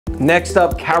Next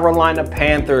up, Carolina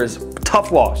Panthers.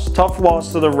 Tough loss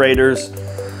to the Raiders.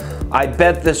 I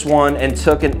bet this one and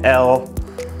took an L.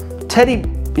 Teddy,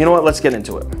 you know what? Let's get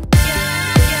into it.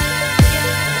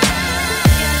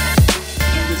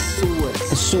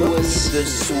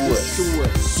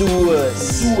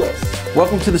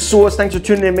 Welcome to the Source. Thanks for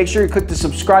tuning in. Make sure you click the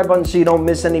subscribe button so you don't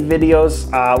miss any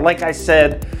videos. Like I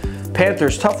said,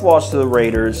 Panthers, tough loss to the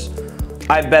Raiders.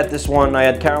 I bet this one. I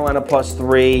had Carolina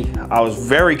 +3. I was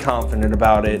very confident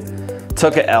about it.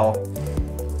 Took an L.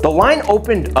 The line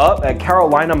opened up at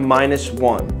Carolina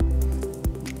 -1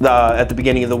 at the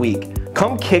beginning of the week.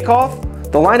 Come kickoff,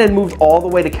 the line had moved all the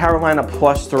way to Carolina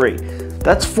 +3.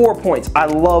 That's 4 points. I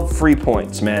love free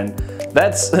points, man.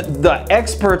 The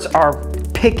experts are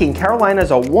picking Carolina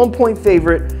as a 1-point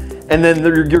favorite, and then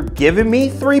you're giving me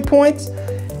 3 points?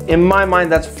 In my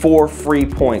mind, that's 4 free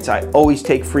points. I always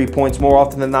take free points. More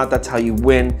often than not, that's how you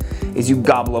win, is you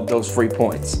gobble up those free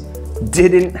points.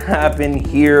 Didn't happen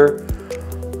here.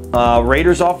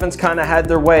 Raiders offense kind of had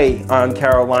their way on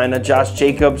Carolina. Josh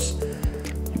Jacobs,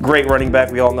 great running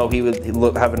back. We all know he would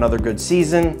have another good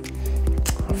season.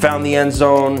 Found the end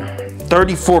zone.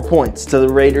 34 points to the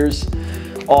Raiders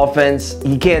offense.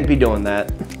 You can't be doing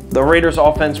that. The Raiders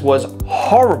offense was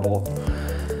horrible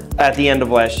at the end of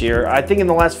last year. I think in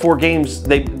the last 4 games,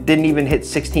 they didn't even hit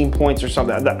 16 points or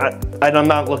something. I'm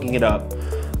not looking it up.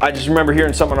 I just remember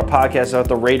hearing someone on a podcast about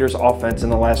the Raiders offense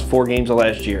in the last 4 games of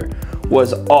last year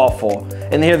was awful.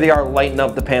 And here they are lighting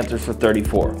up the Panthers for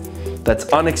 34. That's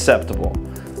unacceptable.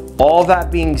 All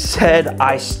that being said,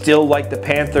 I still like the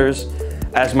Panthers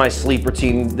as my sleeper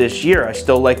team this year. I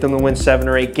still like them to win 7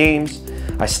 or 8 games.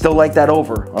 I still like that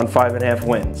over on 5.5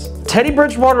 wins. Teddy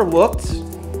Bridgewater looked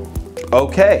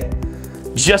okay.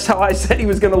 Just how I said he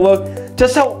was gonna look,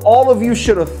 just how all of you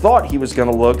should have thought he was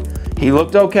gonna look, he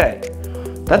looked okay.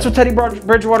 That's what Teddy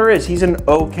Bridgewater is. He's an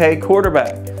okay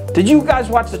quarterback. Did you guys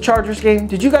watch the Chargers game?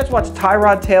 Did you guys watch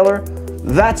Tyrod Taylor?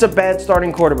 That's a bad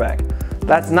starting quarterback.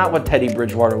 That's not what Teddy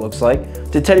Bridgewater looks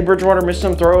like. Did Teddy Bridgewater miss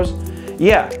some throws?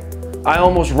 Yeah. I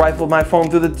almost rifled my phone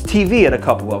through the TV at a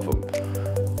couple of them.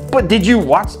 But did you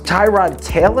watch Tyrod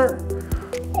Taylor?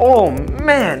 Oh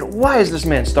man, why is this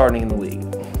man starting in the league?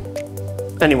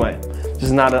 Anyway, this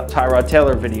is not a Tyrod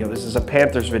Taylor video. This is a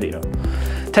Panthers video.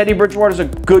 Teddy Bridgewater is a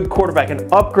good quarterback, an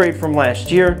upgrade from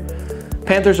last year.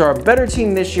 Panthers are a better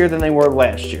team this year than they were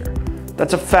last year.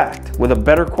 That's a fact, with a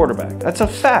better quarterback. That's a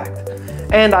fact.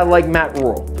 And I like Matt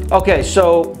Rule. Okay,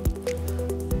 so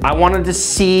I wanted to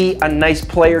see a nice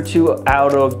play or two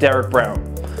out of Derrick Brown.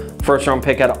 First round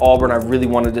pick out of Auburn. I really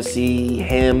wanted to see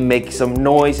him make some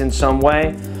noise in some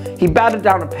way. He batted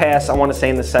down a pass, I want to say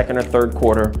in the 2nd or 3rd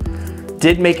quarter.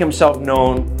 Did make himself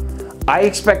known. I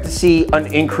expect to see an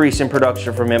increase in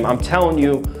production from him. I'm telling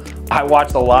you, I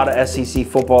watched a lot of SEC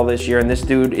football this year, and this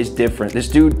dude is different. This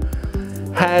dude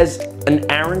has an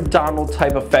Aaron Donald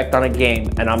type effect on a game,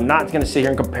 and I'm not going to sit here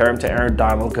and compare him to Aaron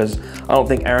Donald because I don't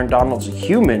think Aaron Donald's a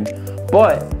human,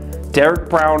 but Derrick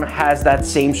Brown has that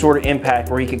same sort of impact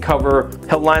where he can cover,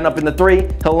 he'll line up in the 3,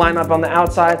 he'll line up on the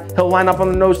outside, he'll line up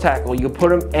on the nose tackle. You can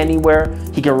put him anywhere.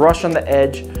 He can rush on the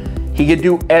edge. He can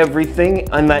do everything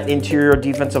on that interior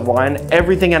defensive line,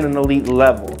 everything at an elite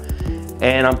level.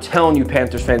 And I'm telling you,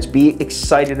 Panthers fans, be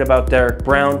excited about Derrick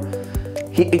Brown.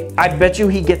 I bet you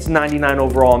he gets 99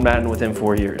 overall in Madden within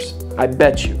 4 years. I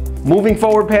bet you. Moving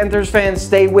forward, Panthers fans,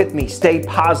 stay with me. Stay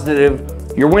positive.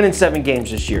 You're winning 7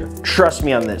 games this year. Trust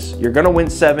me on this. You're going to win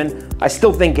 7. I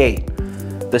still think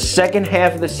 8. The second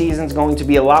half of the season is going to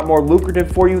be a lot more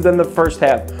lucrative for you than the first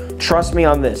half. Trust me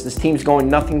on this. This team's going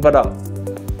nothing but up.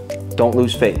 Don't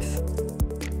lose faith.